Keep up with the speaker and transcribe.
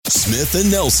Smith and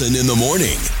Nelson in the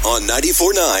morning on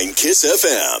 94.9 KISS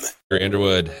FM.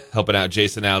 Underwood helping out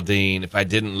Jason Aldean. If I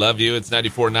Didn't Love You, it's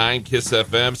 94.9 KISS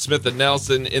FM. Smith and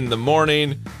Nelson in the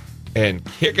morning. And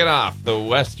kicking off the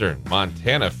Western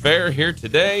Montana Fair here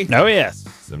today. Oh, yes.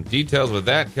 Some details with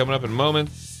that coming up in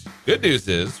moments. Good news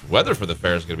is weather for the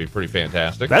fair is going to be pretty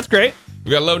fantastic. That's great.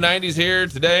 We got low 90s here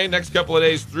today. Next couple of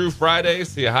days through Friday.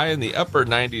 See a high in the upper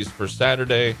 90s for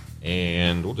Saturday.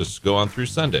 And we'll just go on through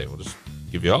Sunday. We'll just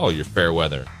give you all your fair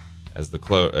weather as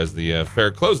the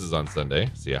fair closes on Sunday.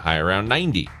 See a high around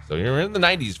 90. So you're in the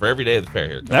 90s for every day of the fair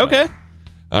here. Okay.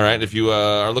 All right. If you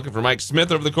are looking for Mike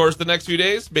Smith over the course of the next few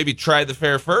days, maybe try the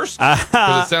fair first.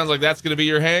 Because it sounds like that's going to be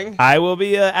your hang. I will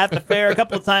be at the fair a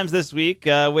couple of times this week,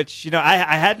 which, I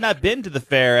had not been to the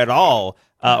fair at all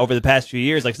over the past few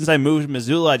years. Like, since I moved to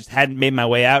Missoula, I just hadn't made my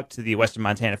way out to the Western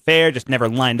Montana Fair, just never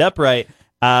lined up right.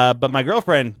 But my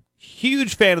girlfriend,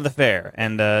 huge fan of the fair,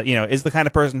 and, is the kind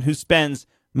of person who spends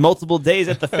multiple days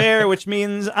at the fair, which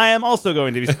means I am also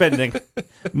going to be spending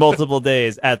multiple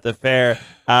days at the fair.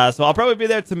 So I'll probably be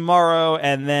there tomorrow,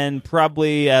 and then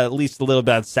probably at least a little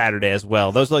bit on Saturday as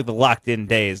well. Those are like the locked-in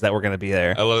days that we're going to be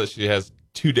there. I love that she has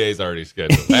 2 days already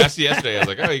scheduled. I asked you yesterday. I was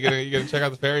like, "Oh, you gonna check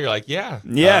out the fair?" You're like,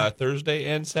 "Yeah, Thursday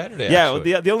and Saturday." Yeah,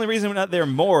 actually. Well, the only reason we're not there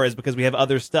more is because we have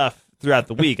other stuff throughout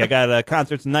the week. I got a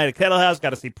concert tonight at Kettle House.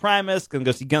 Got to see Primus. Gonna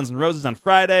go see Guns N' Roses on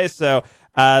Friday. So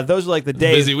those are like the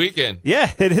days. Busy weekend.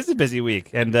 Yeah, it is a busy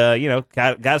week, and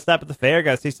got to stop at the fair.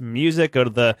 Got to see some music. Go to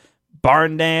the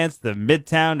barn dance, the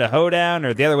Midtown to Hoedown,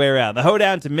 or the other way around, the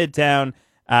Hoedown to Midtown.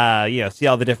 See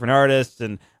all the different artists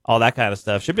and all that kind of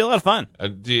stuff. Should be a lot of fun.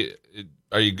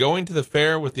 Are you going to the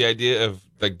fair with the idea of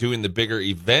like doing the bigger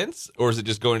events, or is it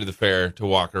just going to the fair to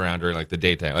walk around during like the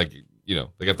daytime? Like,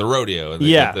 they got the rodeo and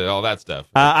they got all that stuff.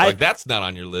 That's not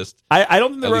on your list. I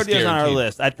don't think the rodeo's on our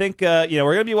list. I think we're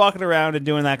going to be walking around and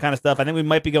doing that kind of stuff. I think we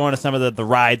might be going to some of the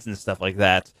rides and stuff like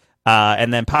that.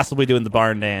 And then possibly doing the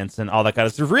barn dance and all that kind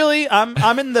of stuff. Really,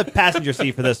 I'm in the passenger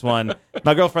seat for this one.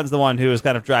 My girlfriend's the one who is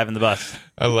kind of driving the bus.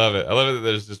 I love it. I love it that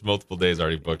there's just multiple days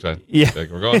already booked on. Yeah.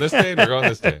 Like, we're going this day and we're going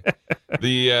this day.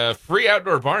 The free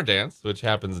outdoor barn dance, which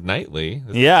happens nightly.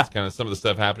 This is kind of some of the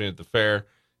stuff happening at the fair.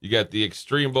 You got the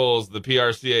Extreme Bowls, the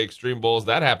PRCA Extreme Bowls.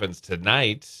 That happens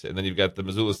tonight. And then you've got the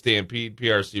Missoula Stampede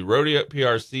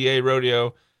PRCA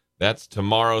Rodeo. That's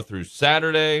tomorrow through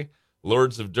Saturday.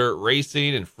 Lords of Dirt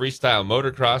Racing and Freestyle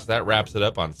Motocross. That wraps it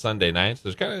up on Sunday night. So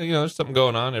there's kind of, there's something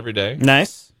going on every day.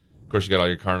 Nice. Of course, you got all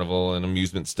your carnival and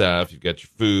amusement stuff. You've got your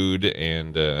food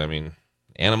and,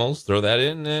 animals. Throw that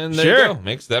in, and there you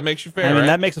go. That makes you fair, right?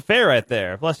 That makes a fair right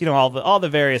there. Plus, all the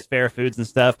various fair foods and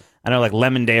stuff. I know, like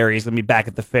Lemon Dairy's going to be back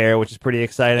at the fair, which is pretty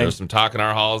exciting. There was some talk in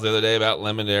our halls the other day about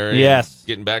Lemon Dairy. Yes.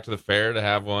 Getting back to the fair to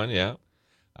have one, yeah.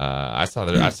 I saw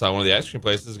one of the ice cream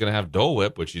places is going to have Dole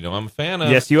Whip, which I'm a fan of.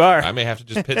 Yes, you are. I may have to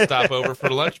just pit stop over for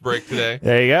lunch break today.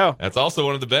 There you go. That's also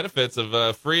one of the benefits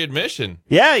of free admission.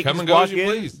 Yeah, you come can and go go as you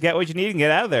please. Get what you need and get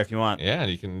out of there if you want. Yeah,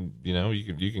 and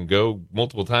you can go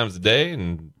multiple times a day,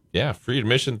 and free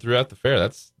admission throughout the fair.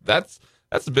 That's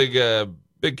a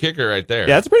big kicker right there.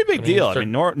 Yeah, that's a pretty big deal.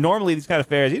 Normally these kind of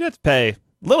fairs you have to pay a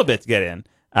little bit to get in.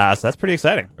 So that's pretty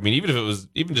exciting. Even if it was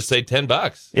just say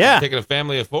 $10. Yeah. Taking a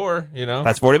family of 4,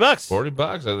 That's $40.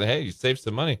 $40. Hey, you save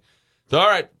some money. So, all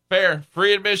right, fair,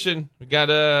 free admission. We got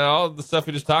all the stuff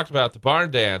we just talked about, the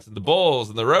barn dance and the bowls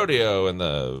and the rodeo and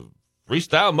the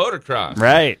freestyle motocross.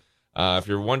 Right. If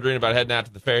you're wondering about heading out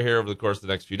to the fair here over the course of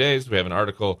the next few days, we have an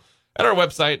article at our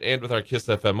website and with our KISS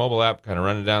FM mobile app, kind of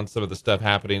running down some of the stuff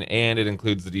happening, and it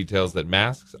includes the details that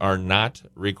masks are not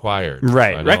required.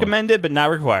 Right. So recommended, but not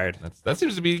required. That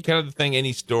seems to be kind of the thing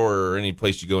any store or any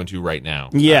place you go into right now.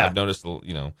 Yeah. I've noticed,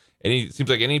 it seems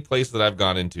like any place that I've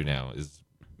gone into now is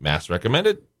mask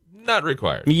recommended, not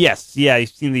required. Yes. Yeah,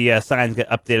 you've seen the signs get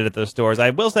updated at those stores.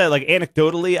 I will say, like,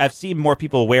 anecdotally, I've seen more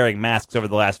people wearing masks over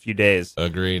the last few days.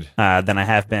 Agreed. Than I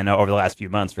have been over the last few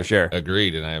months, for sure.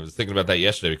 Agreed. And I was thinking about that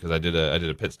yesterday because I did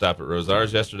a pit stop at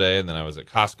Rosar's yesterday, and then I was at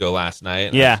Costco last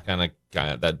night. And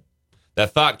kind of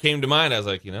that thought came to mind. I was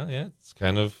like, it's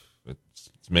kind of it's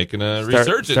making a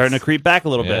resurgence, starting to creep back a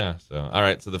little bit. Yeah. So all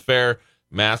right. So the fair,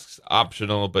 masks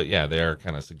optional, but they are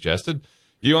kind of suggested.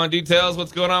 You want details?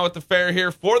 What's going on with the fair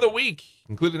here for the week,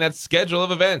 including that schedule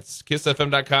of events?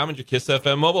 KissFM.com and your KISS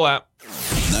FM mobile app.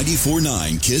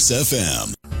 94.9 KISS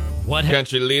FM. What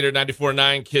country leader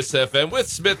 94.9 KISS FM with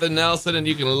Smith and Nelson, and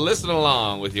you can listen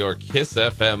along with your KISS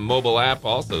FM mobile app.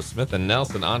 Also, Smith and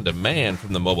Nelson on demand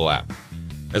from the mobile app.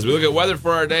 As we look at weather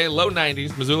for our day, low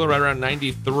 90s, Missoula right around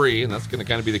 93, and that's going to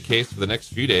kind of be the case for the next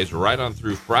few days, right on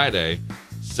through Friday.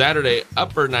 Saturday,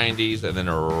 upper 90s, and then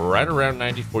right around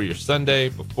 90 for your Sunday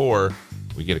before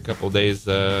we get a couple days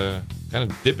kind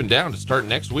of dipping down to start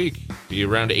next week. Be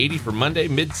around 80 for Monday,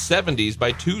 mid-70s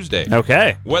by Tuesday.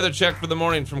 Okay. Weather check for the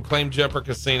morning from Claim Jumper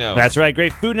Casino. That's right.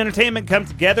 Great food and entertainment come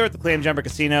together at the Claim Jumper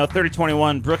Casino,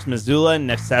 3021 Brooks, Missoula,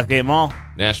 next to Southgate Mall.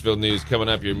 Nashville news coming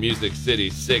up, your Music City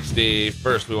 60.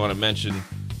 First, we want to mention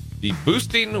the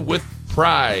Boosting with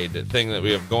Pride thing that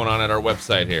we have going on at our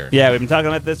website here. Yeah, we've been talking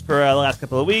about this for the last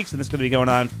couple of weeks, and this is going to be going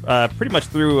on pretty much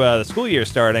through the school year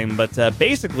starting. But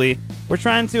basically, we're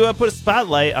trying to put a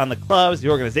spotlight on the clubs, the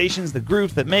organizations, the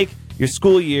groups that make your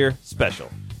school year special.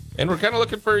 And we're kind of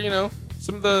looking for,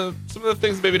 some of the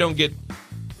things that maybe don't get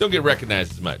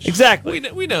recognized as much. Exactly.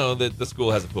 We know that the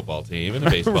school has a football team and a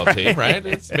baseball team, right?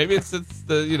 It's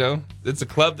a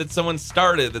club that someone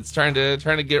started that's trying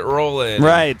to get rolling.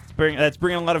 Right. That's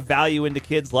bringing a lot of value into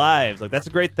kids' lives. Like, that's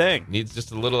a great thing. Needs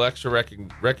just a little extra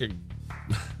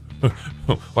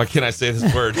why can't I say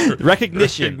this word?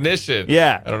 Recognition.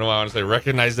 Yeah. I don't know why I want to say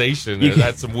recognition.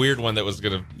 That's some weird one that was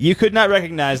going to... You could not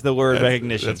recognize the word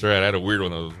recognition. That's right. I had a weird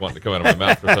one that was wanting to come out of my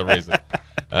mouth for some reason.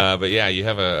 But yeah, you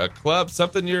have a club,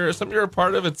 something you're a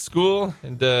part of at school,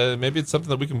 and maybe it's something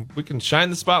that we can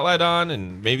shine the spotlight on,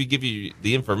 and maybe give you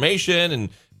the information and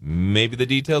maybe the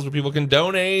details where people can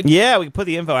donate. Yeah, we can put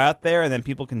the info out there, and then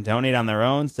people can donate on their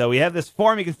own. So we have this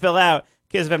form you can fill out,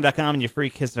 KissFM.com, and your free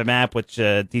KissFM app, which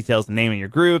details the name of your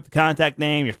group, the contact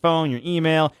name, your phone, your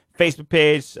email, Facebook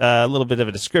page, a little bit of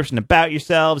a description about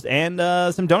yourselves, and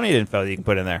some donate info that you can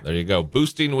put in there. There you go.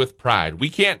 Boosting with Pride. We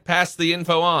can't pass the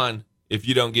info on if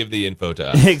you don't give the info to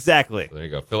us. Exactly. So there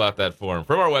you go. Fill out that form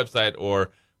from our website or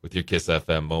with your Kiss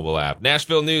FM mobile app.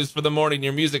 Nashville news for the morning,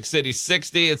 your Music City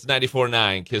 60. It's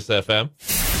 94.9 Kiss FM.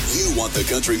 You want the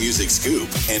country music scoop,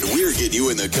 and we're getting you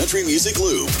in the country music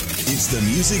loop. It's the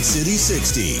Music City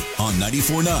 60 on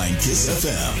 94.9 Kiss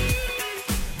FM.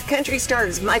 Country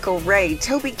stars Michael Ray,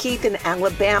 Toby Keith, and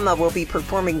Alabama will be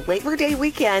performing Labor Day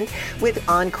weekend with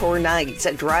Encore Nights,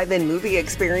 a drive-in movie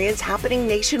experience happening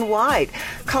nationwide.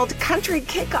 Called Country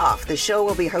Kickoff, the show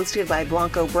will be hosted by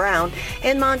Blanco Brown.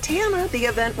 In Montana, the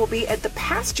event will be at the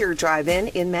Pasture Drive-In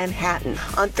in Manhattan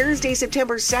on Thursday,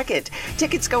 September 2nd.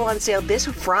 Tickets go on sale this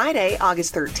Friday,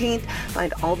 August 13th.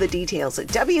 Find all the details at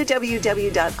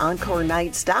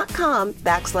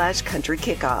www.encorenights.com/Country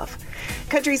Kickoff.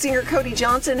 Country singer Cody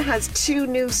Johnson has 2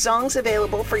 new songs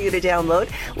available for you to download.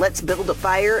 Let's Build a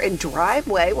Fire and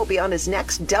Driveway will be on his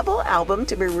next double album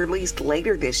to be released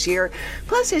later this year.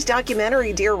 Plus, his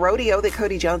documentary, Dear Rodeo, The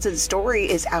Cody Johnson Story,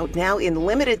 is out now in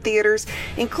limited theaters,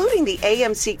 including the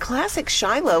AMC Classic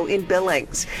Shiloh in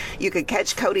Billings. You could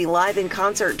catch Cody live in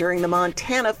concert during the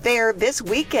Montana Fair this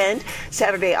weekend,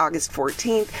 Saturday, August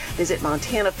 14th. Visit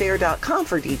montanafair.com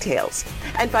for details.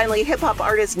 And finally, hip-hop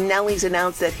artist Nelly's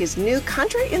announced that his new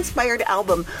country-inspired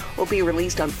album will be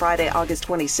released on Friday, August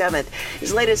 27th.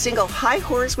 His latest single, High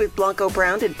Horse with Blanco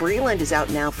Brown and Breland, is out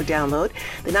now for download.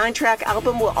 The 9-track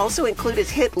album will also include his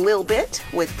hit Lil Bit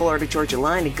with Florida Georgia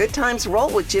Line and Good Times Roll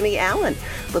with Jimmy Allen.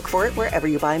 Look for it wherever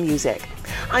you buy music.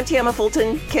 I'm Tamma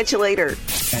Fulton. Catch you later.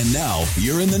 And now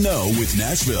you're in the know with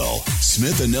Nashville.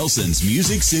 Smith & Nelson's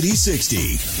Music City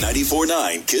 60,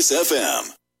 94.9 Kiss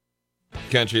FM.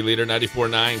 Country leader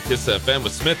 94.9 Kiss FM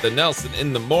with Smith and Nelson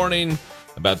in the morning.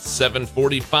 About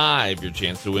 7:45, your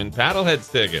chance to win Paddleheads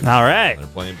tickets. All right. They're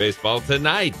playing baseball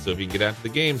tonight, so if you can get out to the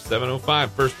game,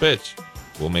 7:05, first pitch.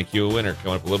 We'll make you a winner.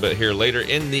 Coming up a little bit here later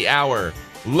in the hour.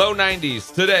 Low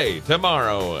 90s today,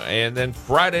 tomorrow, and then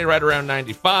Friday right around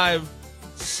 95.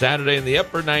 Saturday in the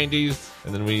upper 90s,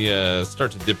 and then we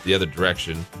start to dip the other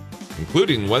direction,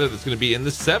 including weather that's going to be in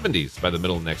the 70s by the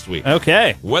middle of next week.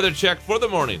 Okay. Weather check for the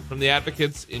morning from the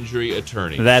Advocates Injury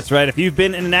Attorney. That's right. If you've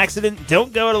been in an accident,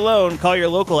 don't go it alone. Call your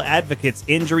local Advocates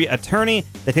Injury Attorney.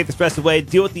 They take the stress away,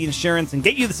 deal with the insurance, and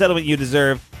get you the settlement you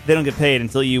deserve. They don't get paid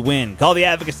until you win. Call the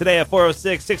Advocates today at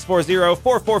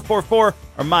 406-640-4444 or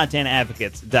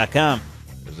MontanaAdvocates.com.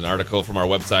 There's an article from our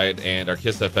website and our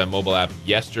Kiss FM mobile app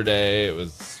yesterday. It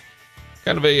was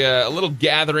kind of a little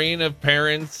gathering of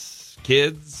parents,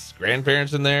 kids,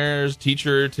 grandparents in there, there's a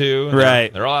teacher or two.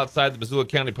 Right. They're all outside the Missoula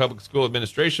County Public School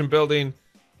Administration building,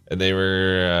 and they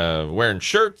were wearing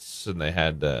shirts, and they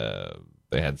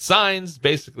had signs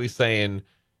basically saying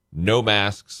no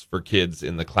masks for kids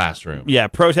in the classroom. Yeah,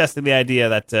 protesting the idea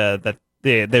that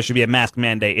there should be a mask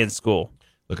mandate in school.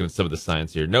 Looking at some of the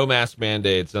signs here. No mask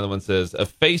mandates. Another one says, a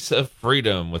face of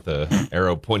freedom with a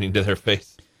arrow pointing to their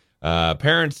face.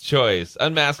 Parents' choice.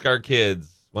 Unmask our kids.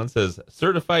 One says,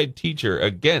 certified teacher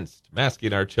against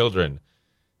masking our children.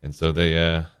 And so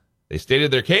they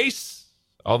stated their case,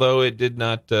 although it did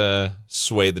not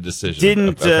sway the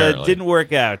decision. Didn't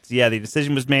work out. Yeah, the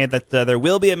decision was made that there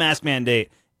will be a mask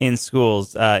mandate in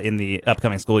schools in the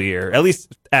upcoming school year, at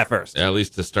least at first. At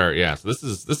least to start, yeah. So this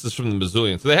is from the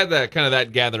Missoulian. So they had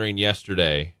that gathering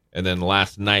yesterday, and then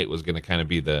last night was going to kind of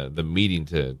be the meeting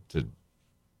to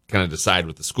kind of decide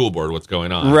with the school board what's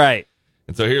going on. Right.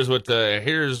 And so here's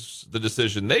the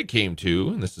decision they came to,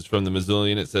 and this is from the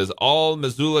Missoulian. It says all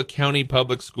Missoula County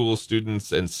public school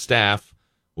students and staff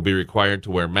will be required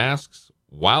to wear masks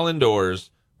while indoors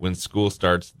when school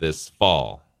starts this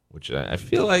fall, which I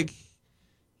feel like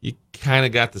you kind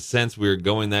of got the sense we were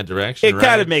going that direction. It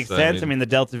kind of makes sense. I mean, the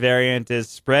Delta variant is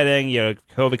spreading.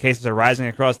 COVID cases are rising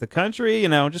across the country.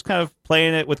 Just kind of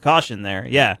playing it with caution there.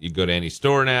 Yeah. You go to any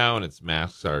store now, and its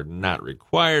masks are not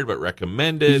required but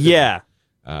recommended. Yeah.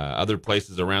 Other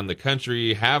places around the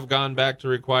country have gone back to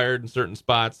required in certain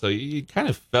spots, so you kind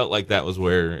of felt like that was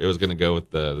where it was going to go with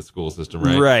the school system,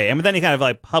 right? Right, and then you kind of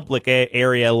like public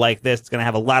area like this, it's going to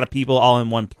have a lot of people all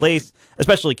in one place,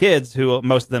 especially kids who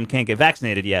most of them can't get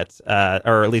vaccinated yet,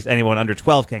 or at least anyone under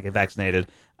 12 can't get vaccinated.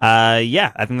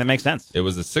 Yeah, I think that makes sense. It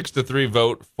was a 6-3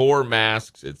 vote for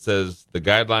masks. It says the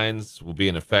guidelines will be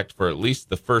in effect for at least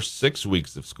the first 6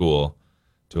 weeks of school,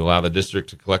 to allow the district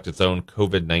to collect its own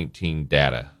COVID-19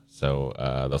 data. So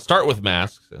they'll start with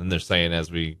masks, and they're saying as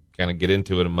we kind of get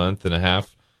into it a month and a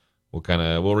half,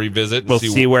 we'll revisit. And we'll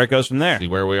see where it goes from there. See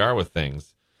where we are with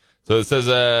things. So it says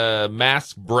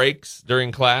mask breaks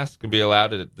during class can be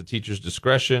allowed at the teacher's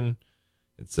discretion.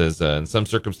 It says in some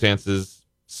circumstances,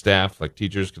 staff, like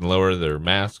teachers, can lower their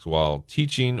masks while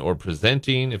teaching or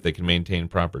presenting if they can maintain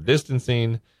proper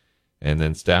distancing. And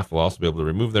then staff will also be able to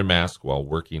remove their mask while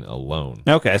working alone.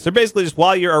 Okay, so basically just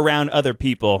while you're around other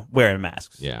people wearing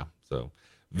masks. Yeah, so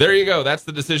there you go. That's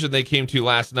the decision they came to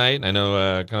last night. I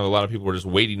know kind of a lot of people were just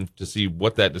waiting to see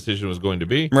what that decision was going to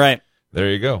be. Right. There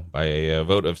you go. By a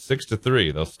vote of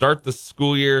 6-3. They'll start the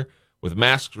school year with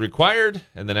masks required,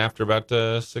 and then after about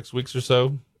 6 weeks or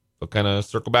so, they'll kind of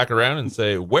circle back around and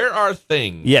say, where are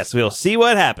things? Yes, we'll see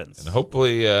what happens. And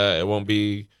hopefully it won't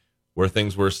be where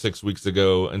things were 6 weeks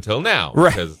ago until now,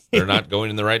 right? Because they're not going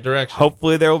in the right direction.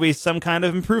 Hopefully there will be some kind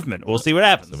of improvement. We'll see what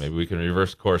happens. So maybe we can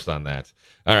reverse course on that.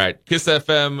 All right, Kiss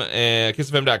FM,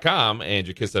 KissFM.com, and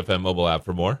your Kiss FM mobile app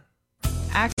for more.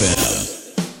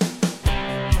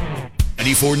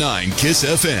 94.9 Kiss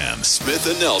FM, Smith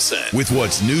and Nelson, with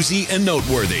what's newsy and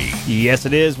noteworthy. Yes,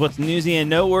 it is what's newsy and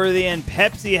noteworthy, and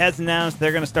Pepsi has announced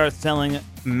they're going to start selling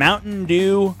Mountain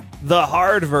Dew, the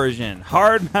hard version.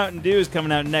 Hard Mountain Dew is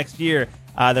coming out next year.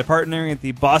 They're partnering with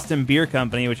the Boston Beer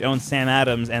Company, which owns Sam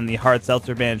Adams and the hard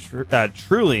seltzer band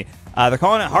Truly. They're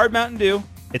calling it Hard Mountain Dew.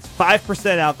 It's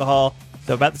 5% alcohol,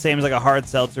 so about the same as like a hard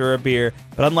seltzer or a beer.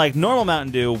 But unlike normal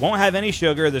Mountain Dew, won't have any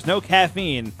sugar. There's no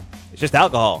caffeine. It's just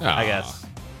alcohol, I guess.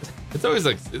 It's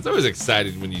always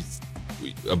exciting when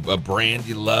a brand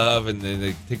you love, and then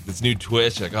they take this new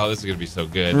twist. You're like, oh, this is gonna be so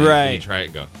good. Right. And you try it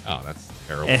and go, oh, that's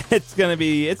terrible. It's gonna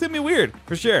be weird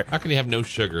for sure. How can you have no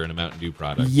sugar in a Mountain Dew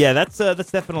product? Yeah, that's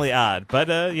definitely odd. But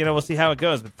we'll see how it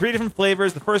goes. But 3 different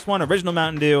flavors. The first one, original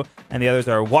Mountain Dew, and the others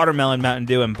are watermelon Mountain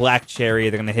Dew and black cherry.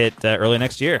 They're gonna hit early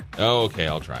next year. Oh, okay,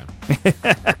 I'll try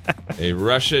them. A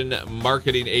Russian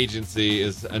marketing agency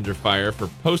is under fire for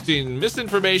posting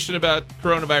misinformation about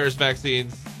coronavirus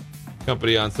vaccines.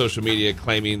 Company on social media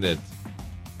claiming that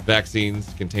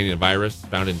vaccines containing a virus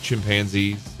found in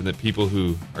chimpanzees, and that people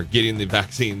who are getting the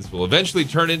vaccines will eventually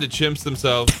turn into chimps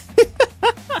themselves.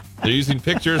 They're using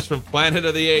pictures from Planet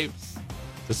of the Apes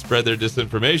to spread their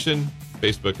disinformation.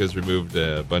 Facebook has removed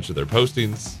a bunch of their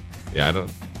postings. Yeah,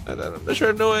 I'm not sure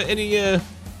I know any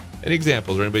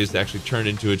examples where anybody's actually turned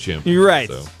into a chimp. You're right.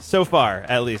 So far,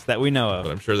 at least, that we know of.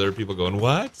 But I'm sure there are people going,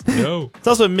 what? No. It's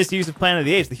also a misuse of Planet of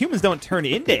the Apes. The humans don't turn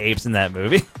into apes in that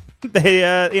movie. They,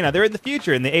 they're in the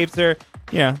future, and the apes are,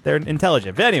 they're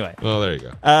intelligent. But anyway. Well, there you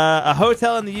go. A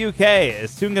hotel in the UK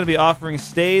is soon going to be offering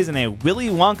stays in a Willy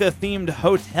Wonka-themed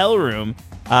hotel room.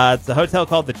 It's a hotel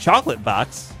called the Chocolate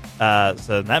Box,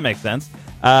 so that makes sense.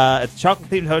 It's a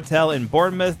chocolate-themed hotel in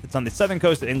Bournemouth. It's on the southern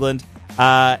coast of England.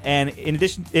 And in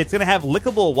addition, it's going to have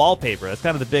lickable wallpaper. That's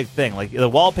kind of the big thing. Like, the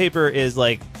wallpaper is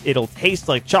like, it'll taste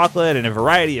like chocolate and a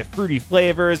variety of fruity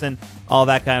flavors and all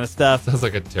that kind of stuff. Sounds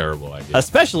like a terrible idea.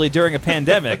 Especially during a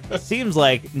pandemic. Seems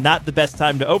like not the best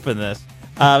time to open this.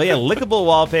 But yeah, lickable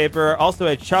wallpaper. Also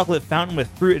a chocolate fountain with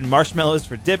fruit and marshmallows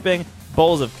for dipping.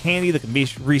 Bowls of candy that can be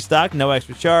restocked, no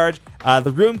extra charge.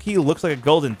 The room key looks like a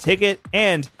golden ticket,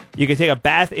 and you can take a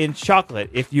bath in chocolate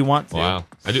if you want to. Wow,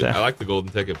 I like the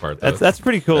golden ticket part. Though. That's a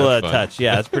pretty cool touch.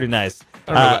 Yeah, that's pretty nice.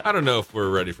 I don't know if we're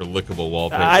ready for lickable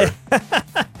wallpaper.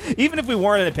 Even if we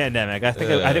weren't in a pandemic, I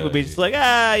think we'd be just like,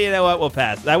 you know what, we'll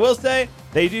pass. I will say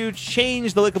they do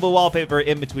change the lickable wallpaper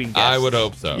in between guests. I would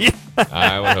hope so. Yeah.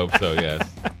 I would hope so. Yes.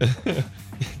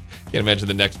 Can't imagine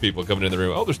the next people coming in the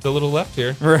room. Oh, there's still a little left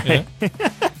here. Right. Yeah.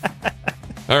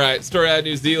 All right. Story out of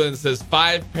New Zealand says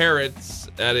 5 parrots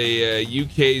at a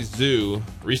UK zoo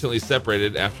recently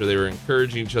separated after they were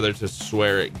encouraging each other to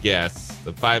swear at guests.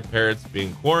 The 5 parrots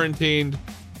being quarantined.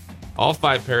 All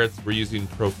 5 parrots were using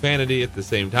profanity at the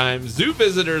same time. Zoo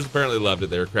visitors apparently loved it.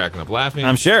 They were cracking up laughing.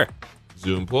 I'm sure.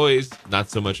 Zoo employees, not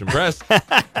so much impressed.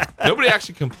 Nobody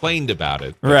actually complained about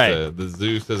it. But, right. The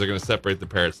zoo says they're going to separate the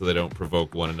parrots so they don't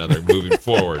provoke one another moving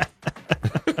forward.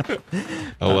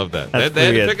 I love that. They had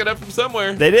to pick it up from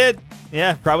somewhere. They did.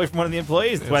 Yeah, probably from one of the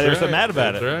employees. That's why they were so mad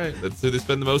about it. That's right. That's who they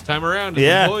spend the most time around, is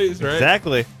employees, right?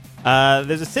 Exactly.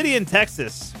 There's a city in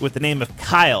Texas with the name of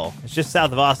Kyle. It's just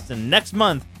south of Austin. Next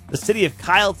month, the city of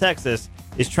Kyle, Texas,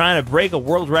 is trying to break a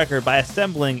world record by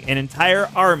assembling an entire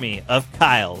army of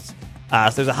Kyles. So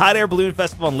there's a hot air balloon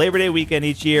festival on Labor Day weekend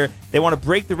each year. They want to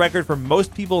break the record for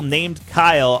most people named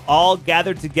Kyle all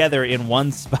gathered together in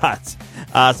one spot.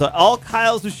 So all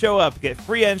Kyles who show up get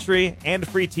free entry and a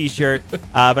free T-shirt,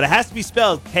 but it has to be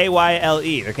spelled Kyle.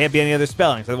 There can't be any other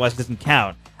spellings, otherwise it doesn't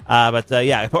count.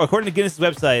 Yeah, according to Guinness'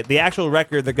 website, the actual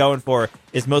record they're going for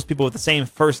is most people with the same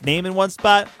first name in one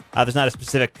spot. There's not a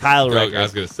specific Kyle record. I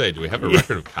was going to say, do we have a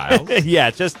record of Kyles? Yeah,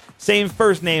 it's just same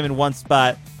first name in one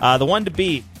spot. The one to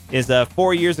beat is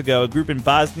 4 years ago, a group in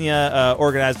Bosnia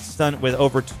organized a stunt with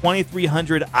over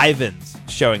 2,300 Ivans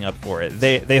showing up for it.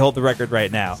 They hold the record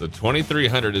right now. So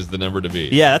 2,300 is the number to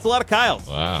beat. Yeah, that's a lot of Kyles.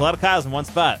 Wow. That's a lot of Kyles in one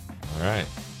spot. All right.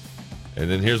 And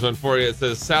then here's one for you. It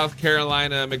says South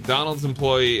Carolina McDonald's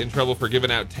employee in trouble for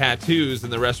giving out tattoos in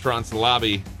the restaurant's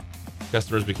lobby.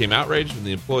 Customers became outraged when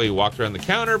the employee walked around the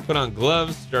counter, put on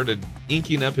gloves, started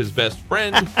inking up his best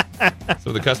friend.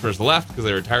 So the customers left because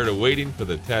they were tired of waiting for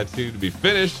the tattoo to be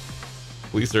finished.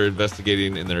 Police are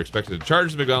investigating, and they're expected to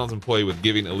charge the McDonald's employee with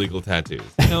giving illegal tattoos.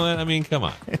 You know what? I mean, come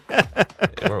on.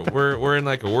 We're in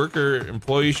like a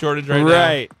worker-employee shortage right now.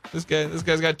 Right. This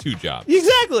guy's got 2 jobs.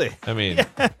 Exactly. I mean,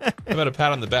 how about a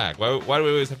pat on the back? Why do we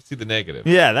always have to see the negative?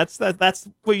 Yeah, that's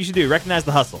what you should do. Recognize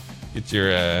the hustle. Get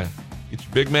your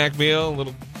Big Mac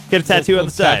meal, get a tattoo on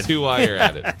the side. Tattoo while you're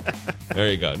at it. There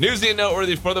you go. Newsy and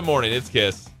noteworthy for the morning. It's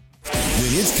Kiss. When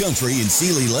it's country in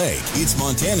Sealy Lake, it's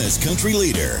Montana's country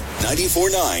leader,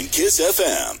 94.9 Kiss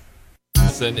FM.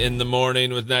 Listen in the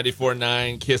morning with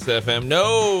 94.9 Kiss FM.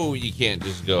 No, you can't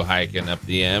just go hiking up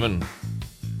the M and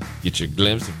get your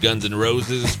glimpse of Guns N'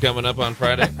 Roses coming up on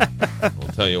Friday. We'll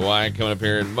tell you why coming up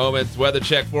here in moments. Weather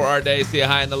check for our day. See a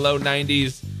high in the low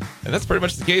 90s. And that's pretty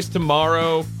much the case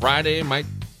tomorrow. Friday might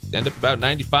end up about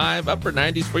 95, upper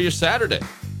 90s for your Saturday.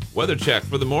 Weather check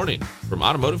for the morning from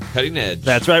Automotive Cutting Edge.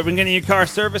 That's right. When getting your car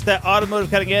serviced at Automotive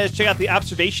Cutting Edge, check out the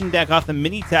observation deck off the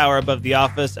mini tower above the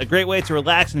office. A great way to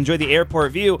relax and enjoy the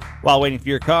airport view while waiting for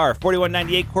your car.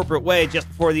 4198 Corporate Way, just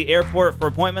before the airport. For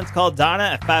appointments, call Donna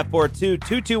at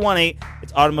 542-2218.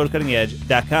 It's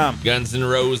automotivecuttingedge.com. Guns N'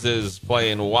 Roses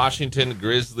playing Washington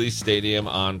Grizzly Stadium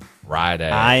on Friday.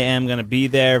 I am going to be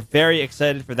there. Very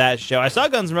excited for that show. I saw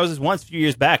Guns N' Roses once a few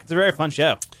years back. It's a very fun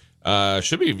show.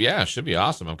 Should be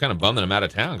awesome. I'm kind of bummed that I'm out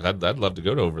of town because I'd love to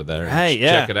go over there and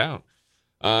check it out.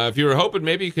 If you were hoping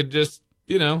maybe you could just,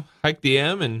 hike the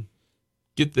M and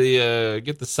get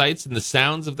the sights and the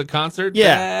sounds of the concert,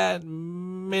 that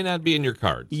may not be in your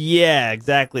cards. Yeah,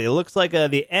 exactly. It looks like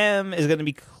the M is going to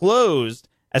be closed,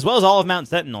 as well as all of Mount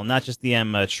Sentinel, not just the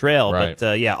M Trail. Right.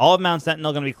 But all of Mount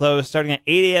Sentinel going to be closed starting at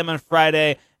 8 a.m. on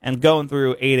Friday and going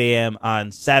through 8 a.m.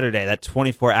 on Saturday, that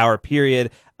 24-hour period.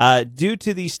 Due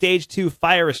to the Stage 2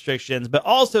 fire restrictions, but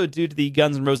also due to the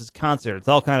Guns N' Roses concert. It's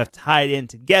all kind of tied in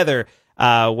together,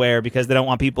 because they don't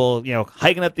want people,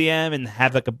 hiking up the M and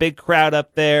have like a big crowd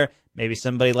up there. Maybe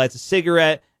somebody lights a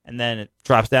cigarette and then it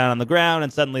drops down on the ground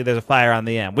and suddenly there's a fire on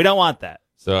the M. We don't want that.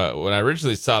 So when I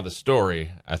originally saw the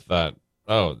story, I thought,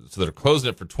 oh, so they're closing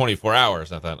it for 24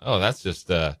 hours. I thought, oh, that's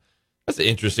just that's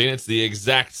interesting. It's the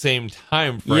exact same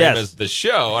time frame as the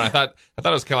show, and I thought it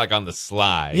was kind of like on the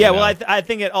sly. Yeah, well, I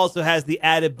think it also has the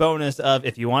added bonus of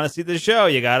if you want to see the show,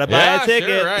 you got to buy a ticket.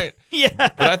 Sure, right. Yeah,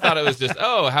 but I thought it was just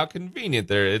how convenient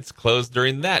there. It's closed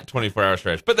during that 24-hour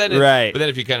stretch. But then, But then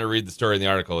if you kind of read the story in the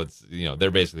article, it's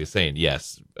they're basically saying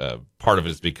yes. Part of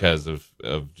it is because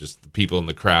of just the people in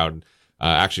the crowd.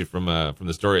 Actually, from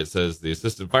the story, it says the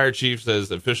assistant fire chief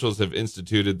says officials have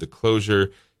instituted the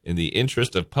closure in the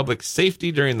interest of public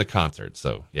safety during the concert.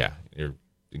 So, yeah, you're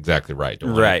exactly right.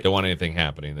 Don't want anything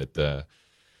happening that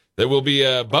we'll be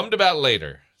bummed about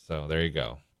later. So there you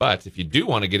go. But if you do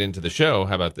want to get into the show,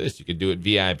 how about this? You could do it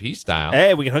VIP style.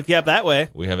 Hey, we can hook you up that way.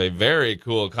 We have a very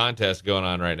cool contest going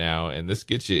on right now, and this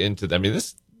gets you into.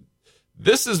 This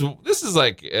is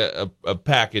like a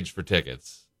package for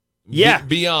tickets. Yeah,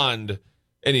 beyond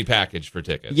any package for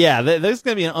tickets. Yeah, this is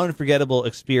going to be an unforgettable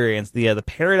experience. The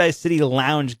Paradise City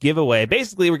Lounge giveaway.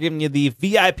 Basically, we're giving you the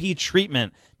VIP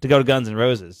treatment to go to Guns N'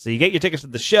 Roses. So you get your tickets to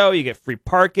the show, you get free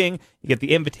parking, you get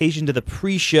the invitation to the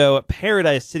pre-show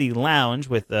Paradise City Lounge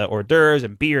with hors d'oeuvres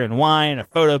and beer and wine, a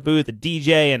photo booth, a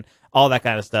DJ, and all that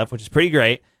kind of stuff, which is pretty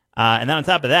great. And then on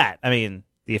top of that, I mean,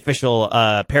 the official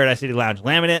Paradise City Lounge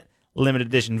laminate, limited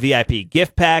edition VIP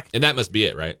gift pack. And that must be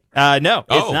it, right? No,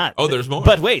 it's not. Oh, there's more.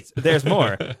 But wait, there's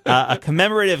more. A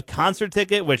commemorative concert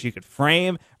ticket, which you could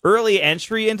frame, early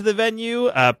entry into the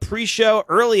venue, pre-show,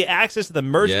 early access to the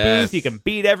merch booth. You can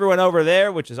beat everyone over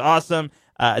there, which is awesome.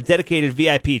 A dedicated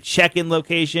VIP check-in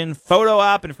location, photo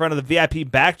op in front of the VIP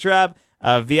backdrop,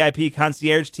 a VIP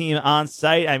concierge team on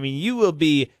site. I mean, you will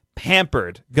be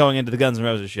pampered going into the Guns N'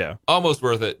 Roses show. Almost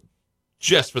worth it.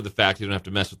 Just for the fact you don't have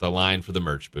to mess with the line for the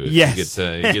merch booth. Yes.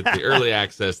 You get the early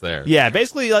access there. Yeah,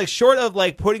 basically, like, short of,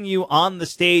 like, putting you on the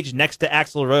stage next to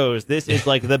Axl Rose, this is,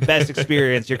 like, the best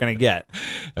experience you're going to get.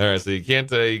 All right, so you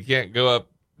can't go up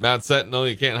Mount Sentinel,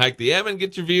 you can't hike the M and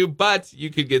get your view, but you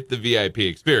could get the VIP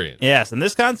experience. Yes, and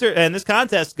this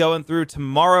contest going through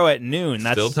tomorrow at noon.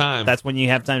 That's still time. That's when you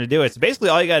have time to do it. So basically,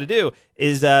 all you got to do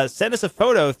is send us a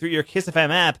photo through your Kiss FM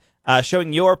app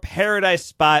showing your paradise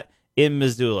spot in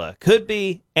Missoula. Could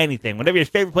be anything, whatever your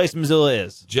favorite place in Missoula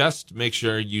is. Just make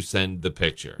sure you send the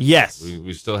picture. Yes.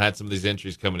 We've still had some of these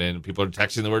entries coming in. People are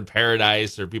texting the word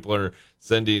paradise, or people are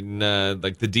sending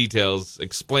like the details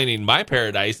explaining my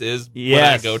paradise is when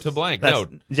I go to blank.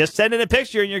 Just send in a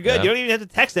picture and you're good. Yeah. You don't even have to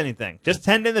text anything. Just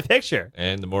send in the picture.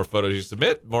 And the more photos you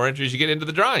submit, more entries you get into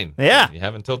the drawing. Yeah. You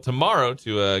have until tomorrow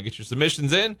to get your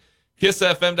submissions in.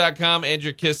 KissFM.com and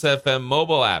your Kiss FM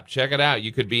mobile app. Check it out.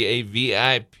 You could be a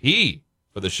VIP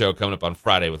for the show coming up on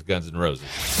Friday with Guns N' Roses.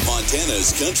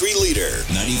 Montana's country leader,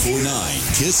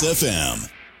 94.9 Kiss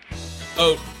FM.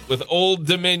 Oh, with Old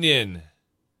Dominion.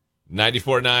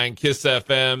 94.9 Kiss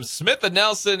FM. Smith and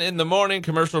Nelson in the morning.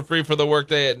 Commercial free for the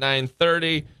workday at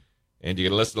 9:30. And you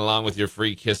can listen along with your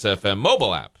free Kiss FM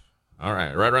mobile app. All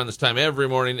right. Right around this time every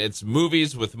morning, it's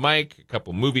Movies with Mike. A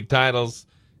couple movie titles.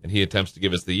 And he attempts to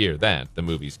give us the year that the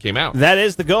movies came out. That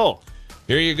is the goal.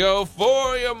 Here you go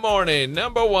for your morning.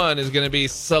 Number one is going to be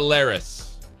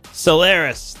Solaris.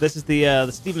 Solaris. This is the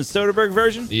Steven Soderbergh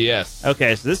version? Yes.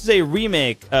 Okay, so this is a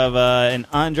remake of an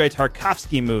Andrei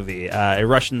Tarkovsky movie, a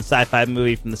Russian sci-fi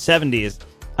movie from the 70s.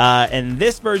 And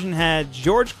this version had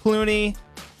George Clooney,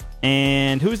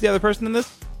 and who was the other person in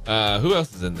this? Who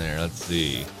else is in there? Let's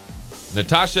see.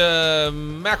 Natasha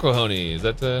McElhoney. Is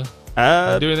that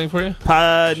do anything for you?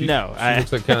 No. She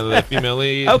looks like kind of the female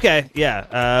lead. Okay,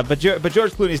 yeah. But George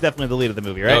Clooney is definitely the lead of the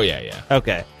movie, right? Oh, yeah.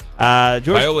 Okay.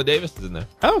 Viola Davis is in there.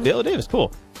 Oh, Viola Davis,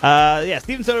 cool. Yeah,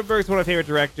 Steven Soderbergh is one of my favorite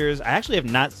directors. I actually have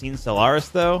not seen Solaris,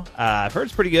 though. I've heard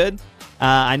it's pretty good.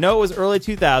 I know it was early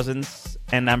 2000s,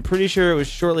 and I'm pretty sure it was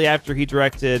shortly after he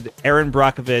directed Erin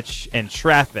Brockovich and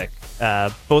Traffic.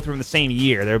 Both were in the same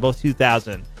year. They were both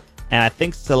 2000. And I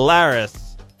think Solaris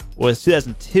was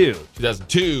 2002.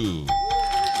 2002.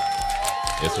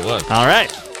 Yes, it was. All right.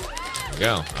 There we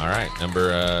go. All right.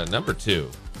 Number two.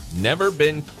 Never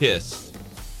Been Kissed.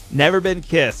 Never Been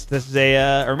Kissed. This is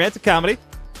a romantic comedy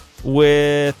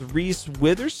with Reese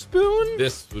Witherspoon.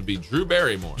 This would be Drew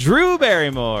Barrymore. Drew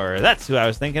Barrymore. That's who I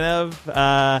was thinking of.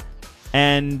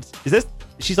 And is this?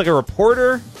 She's like a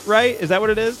reporter, right? Is that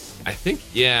what it is? I think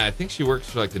she works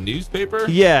for like the newspaper.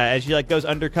 Yeah, and she like goes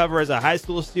undercover as a high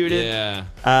school student. Yeah.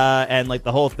 And like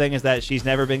the whole thing is that she's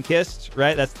never been kissed,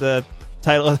 right? That's the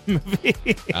title of the movie.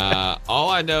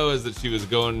 All I know is that she was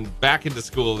going back into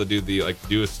school to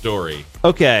do a story.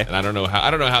 Okay. And I don't know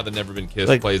how the Never Been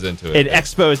Kissed plays into it. An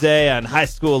expose on high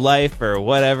school life or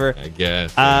whatever. I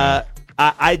guess. I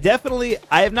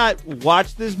have not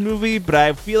watched this movie, but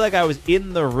I feel like I was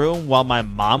in the room while my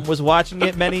mom was watching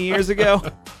it many years ago.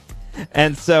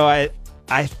 And so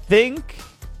I think,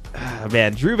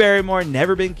 Drew Barrymore,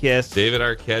 Never Been Kissed. David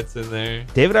Arquette's in there.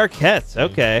 David Arquette's,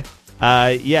 okay.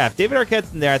 Yeah, if David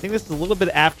Arquette's in there, I think this is a little bit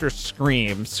after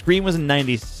Scream. Scream was in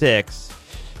 96.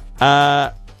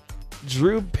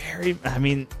 Drew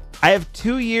Barrymore, I have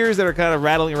 2 years that are kind of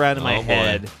rattling around in my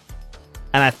head.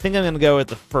 And I think I'm going to go with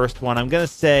the first one. I'm going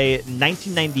to say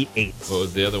 1998. What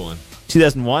was the other one?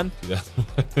 2001?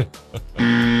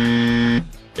 2001.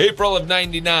 April of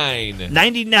 99.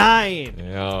 99!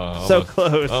 Yeah, so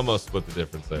close. Almost split the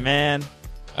difference there. Man.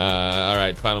 All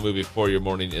right, final movie for your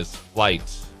morning is Flight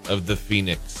of the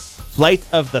Phoenix. Flight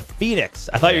of the Phoenix.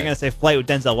 I thought you were going to say Flight with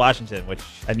Denzel Washington, which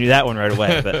I knew that one right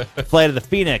away. But Flight of the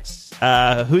Phoenix.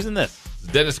 Who's in this?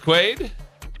 Dennis Quaid,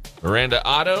 Miranda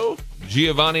Otto,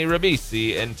 Giovanni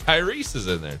Ribisi, and Tyrese is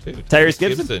in there, too. Tyrese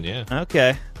Gibson? Yeah.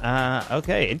 Okay.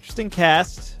 Okay, interesting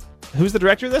cast. Who's the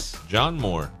director of this? John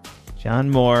Moore. John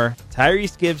Moore,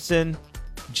 Tyrese Gibson,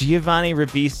 Giovanni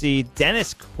Ribisi,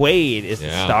 Dennis Quaid is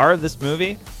the star of this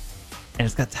movie. And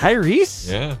it's got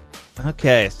Tyrese? Yeah.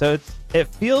 Okay, so it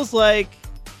feels like,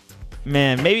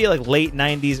 man, maybe like late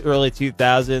 90s, early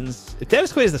 2000s. If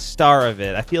Dennis Quaid is the star of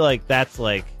it, I feel like that's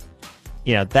like,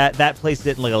 that places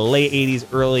it in like a late 80s,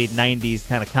 early 90s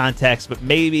kind of context, but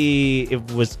maybe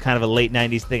it was kind of a late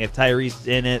 90s thing if Tyrese is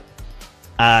in it.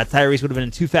 Tyrese would have been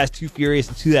in Too Fast, Too Furious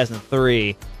in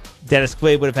 2003. Dennis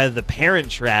Quaid would have had The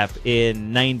Parent Trap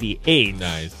in 98.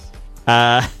 Nice.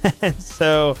 And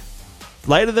so,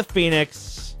 Flight of the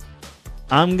Phoenix,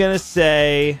 I'm going to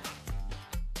say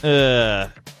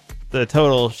the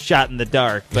total shot in the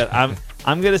dark, but I'm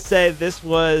going to say this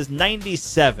was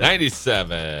 97.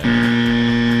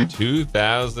 97.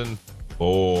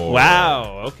 2004.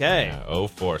 Wow, okay. Yeah,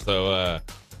 04. So,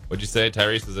 what'd you say?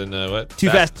 Tyrese is in what?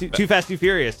 Too Fast, Too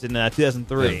Furious in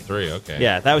 2003. 2003, okay.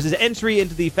 Yeah, that was his entry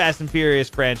into the Fast and Furious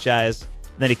franchise.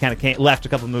 Then he kind of left a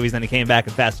couple of movies, then he came back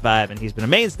in Fast 5, and he's been a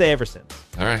mainstay ever since.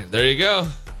 All right, there you go.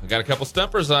 I got a couple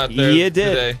stumpers out there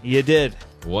today. You did.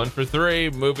 1 for 3.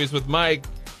 Movies with Mike.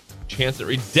 Chance at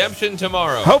redemption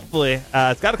tomorrow. Hopefully.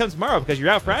 It's got to come tomorrow because you're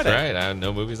out Friday. That's right. I have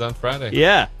no movies on Friday.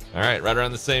 Yeah. All right, right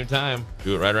around the same time.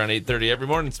 Do it right around 8:30 every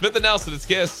morning. Smith and Nelson, it's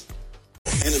Kiss.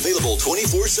 And available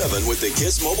 24/7 with the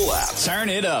Kiss mobile app. Turn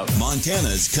it up.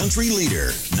 Montana's country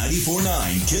leader,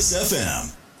 94.9 Kiss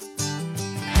FM.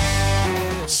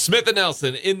 Smith and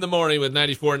Nelson in the morning with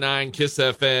 94.9 Kiss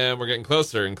FM. We're getting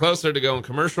closer and closer to going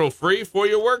commercial free for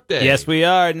your workday. Yes, we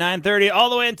are. 9:30 all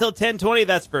the way until 10:20.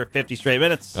 That's for 50 straight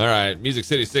minutes. All right, Music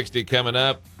City 60 coming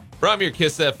up. From your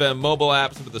Kiss FM mobile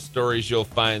app, some of the stories you'll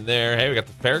find there. Hey, we got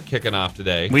the fair kicking off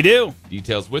today. We do.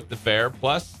 Details with the fair.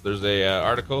 Plus, there's a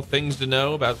article, things to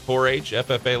know about 4-H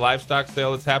FFA livestock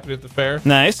sale that's happening at the fair.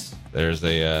 Nice. There's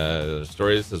a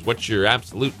story that says, what's your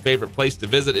absolute favorite place to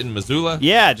visit in Missoula?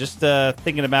 Yeah, just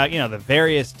thinking about, the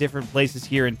various different places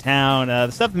here in town. The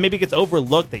stuff that maybe gets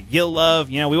overlooked that you'll love.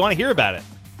 We want to hear about it.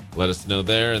 Let us know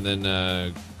there. And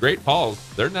then Great Falls,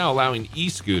 they're now allowing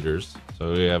e-scooters.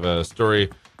 So we have a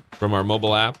story from our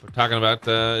mobile app. We're talking about,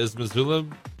 is Missoula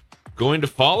going to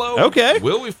follow? Okay.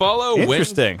 Will we follow?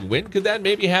 Interesting. When could that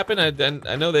maybe happen? I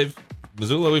know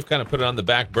Missoula, we've kind of put it on the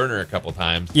back burner a couple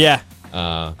times. Yeah.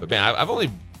 But man, I've only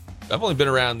been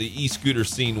around the e-scooter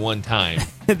scene one time.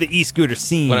 The e-scooter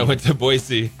scene. When I went to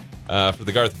Boise for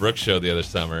the Garth Brooks show the other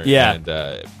summer. Yeah. And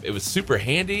it was super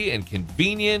handy and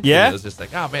convenient. Yeah. And it was just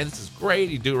like, oh man, this is great.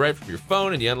 You do it right from your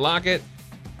phone and you unlock it.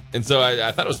 And so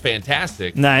I thought it was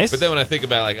fantastic. Nice. But then when I think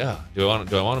about do I want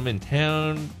them in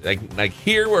town? Like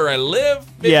here where I live?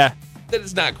 Maybe, yeah. Then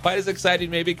it's not quite as exciting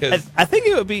maybe because I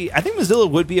think Missoula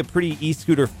would be a pretty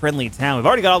e-scooter friendly town. We've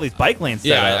already got all these bike lanes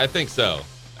set up. I think so.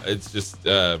 It's just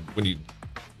when you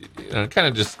kind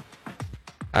of just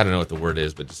I don't know what the word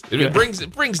is, but just it brings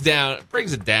it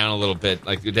down a little bit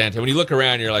like downtown. When you look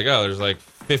around, you're like, oh, there's like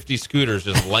 50 scooters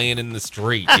just laying in the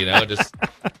street. Just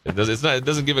it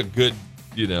doesn't give a good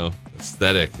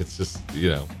aesthetic. It's just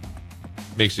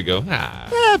makes you go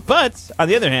Yeah, but on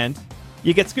the other hand,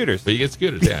 you get scooters. But you get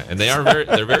scooters, yeah, and they're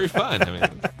very fun. I mean,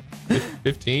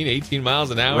 15, 18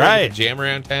 miles an hour, right? You can jam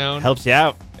around town, helps you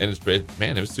out, and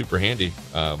it was super handy.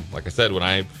 Like I said, when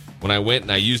I went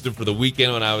and I used them for the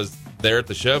weekend when I was there at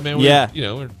the show, man,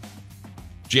 we're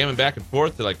jamming back and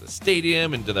forth to like the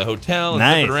stadium and to the hotel and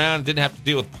nice. zipping around. Didn't have to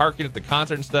deal with parking at the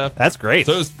concert and stuff. That's great.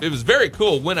 So it was very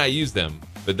cool when I used them.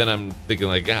 But then I'm thinking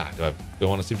like, do I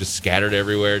want to see them just scattered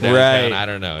everywhere downtown? Right. I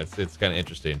don't know. It's kind of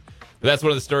interesting. But that's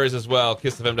one of the stories as well.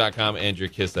 KissFM.com and your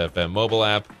Kiss FM mobile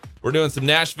app. We're doing some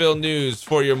Nashville news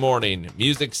for your morning.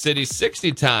 Music City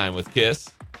 60 time with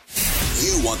Kiss.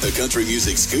 You want the country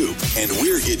music scoop, and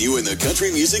we're getting you in the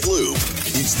country music loop.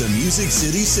 It's the Music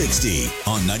City 60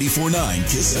 on 94.9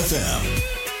 Kiss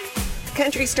FM.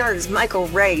 Country stars Michael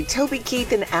Ray, Toby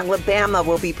Keith, and Alabama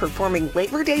will be performing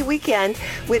Labor Day weekend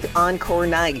with Encore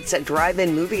Nights, a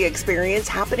drive-in movie experience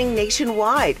happening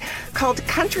nationwide. Called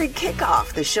Country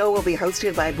Kickoff, the show will be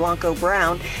hosted by Blanco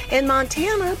Brown. In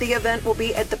Montana, the event will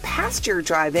be at the Pasture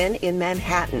Drive-In in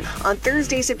Manhattan on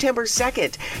Thursday, September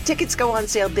 2nd. Tickets go on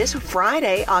sale this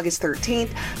Friday, August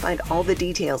 13th. Find all the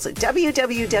details at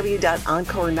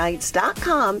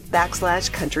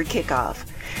www.encorenights.com/Country Kickoff.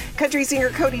 Country singer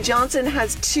Cody Johnson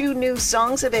has 2 new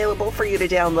songs available for you to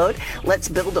download. Let's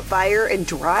Build a Fire and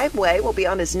Driveway will be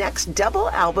on his next double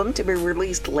album to be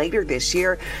released later this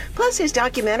year. Plus, his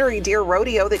documentary, Dear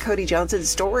Rodeo, The Cody Johnson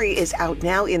Story, is out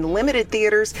now in limited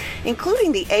theaters,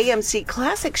 including the AMC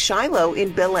Classic Shiloh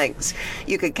in Billings.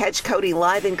 You could catch Cody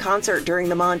live in concert during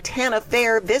the Montana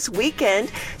Fair this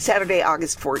weekend, Saturday,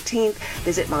 August 14th.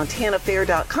 Visit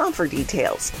montanafair.com for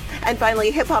details. And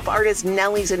finally, hip-hop artist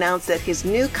Nelly's announced that his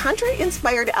new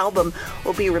country-inspired album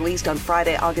will be released on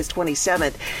Friday, August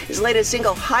 27th. His latest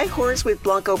single, High Horse with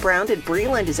Blanco Brown and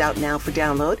Breland, is out now for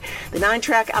download. The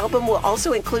 9-track album will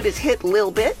also include his hit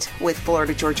Lil Bit with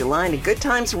Florida Georgia Line and Good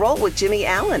Times Roll with Jimmy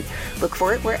Allen. Look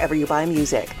for it wherever you buy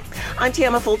music. I'm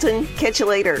Tamma Fulton. Catch you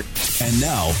later. And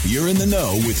now you're in the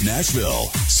know with Nashville.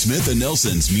 Smith &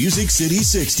 Nelson's Music City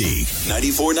 60.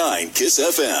 94.9 KISS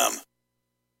FM.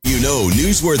 You know,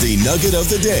 newsworthy nugget of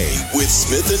the day with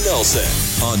Smith & Nelson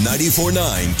on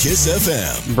 94.9 KISS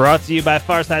FM. Brought to you by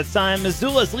Farside Sign,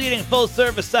 Missoula's leading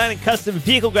full-service sign and custom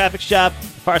vehicle graphic shop.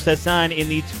 Farside Sign in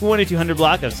the 2200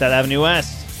 block of South Avenue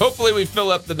West. Hopefully we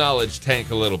fill up the knowledge tank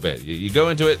a little bit. You go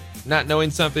into it not knowing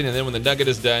something, and then when the nugget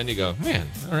is done, you go, man,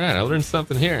 all right, I learned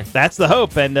something here. That's the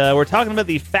hope, and we're talking about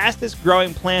the fastest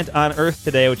growing plant on Earth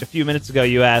today, which a few minutes ago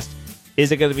you asked,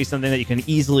 is it going to be something that you can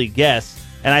easily guess?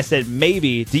 And I said,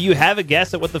 maybe. Do you have a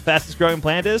guess at what the fastest growing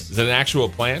plant is? Is it an actual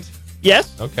plant?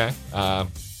 Yes. Okay.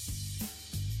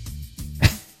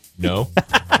 No.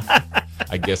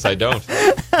 I guess I don't.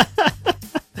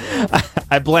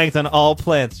 I blanked on all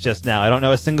plants just now. I don't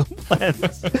know a single plant.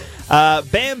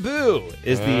 Bamboo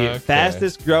is the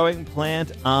fastest growing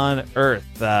plant on Earth,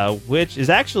 which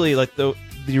is actually like the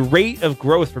rate of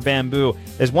growth for bamboo.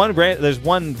 There's one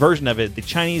version of it, the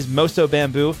Chinese Moso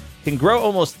bamboo, can grow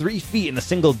almost 3 feet in a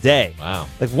single day. Wow.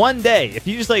 Like one day. If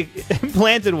you just like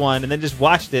planted one and then just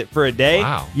watched it for a day,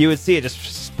 you would see it just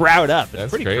sprout up. It's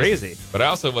pretty crazy. But I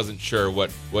also wasn't sure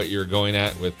what you're going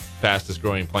at with fastest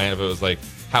growing plant, if it was like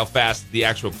how fast the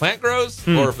actual plant grows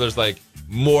or if there's like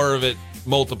more of it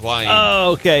multiplying.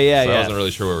 Oh, okay, yeah. I wasn't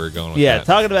really sure where we were going with that. that.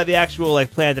 Talking about the actual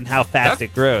like plant and how fast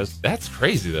it grows. That's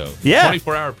crazy though. Yeah.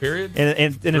 24-hour period?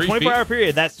 In a 24-hour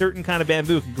period, that certain kind of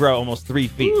bamboo can grow almost 3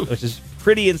 feet, which is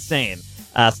pretty insane.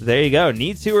 So there you go.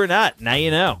 Need to or not, now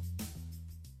you know.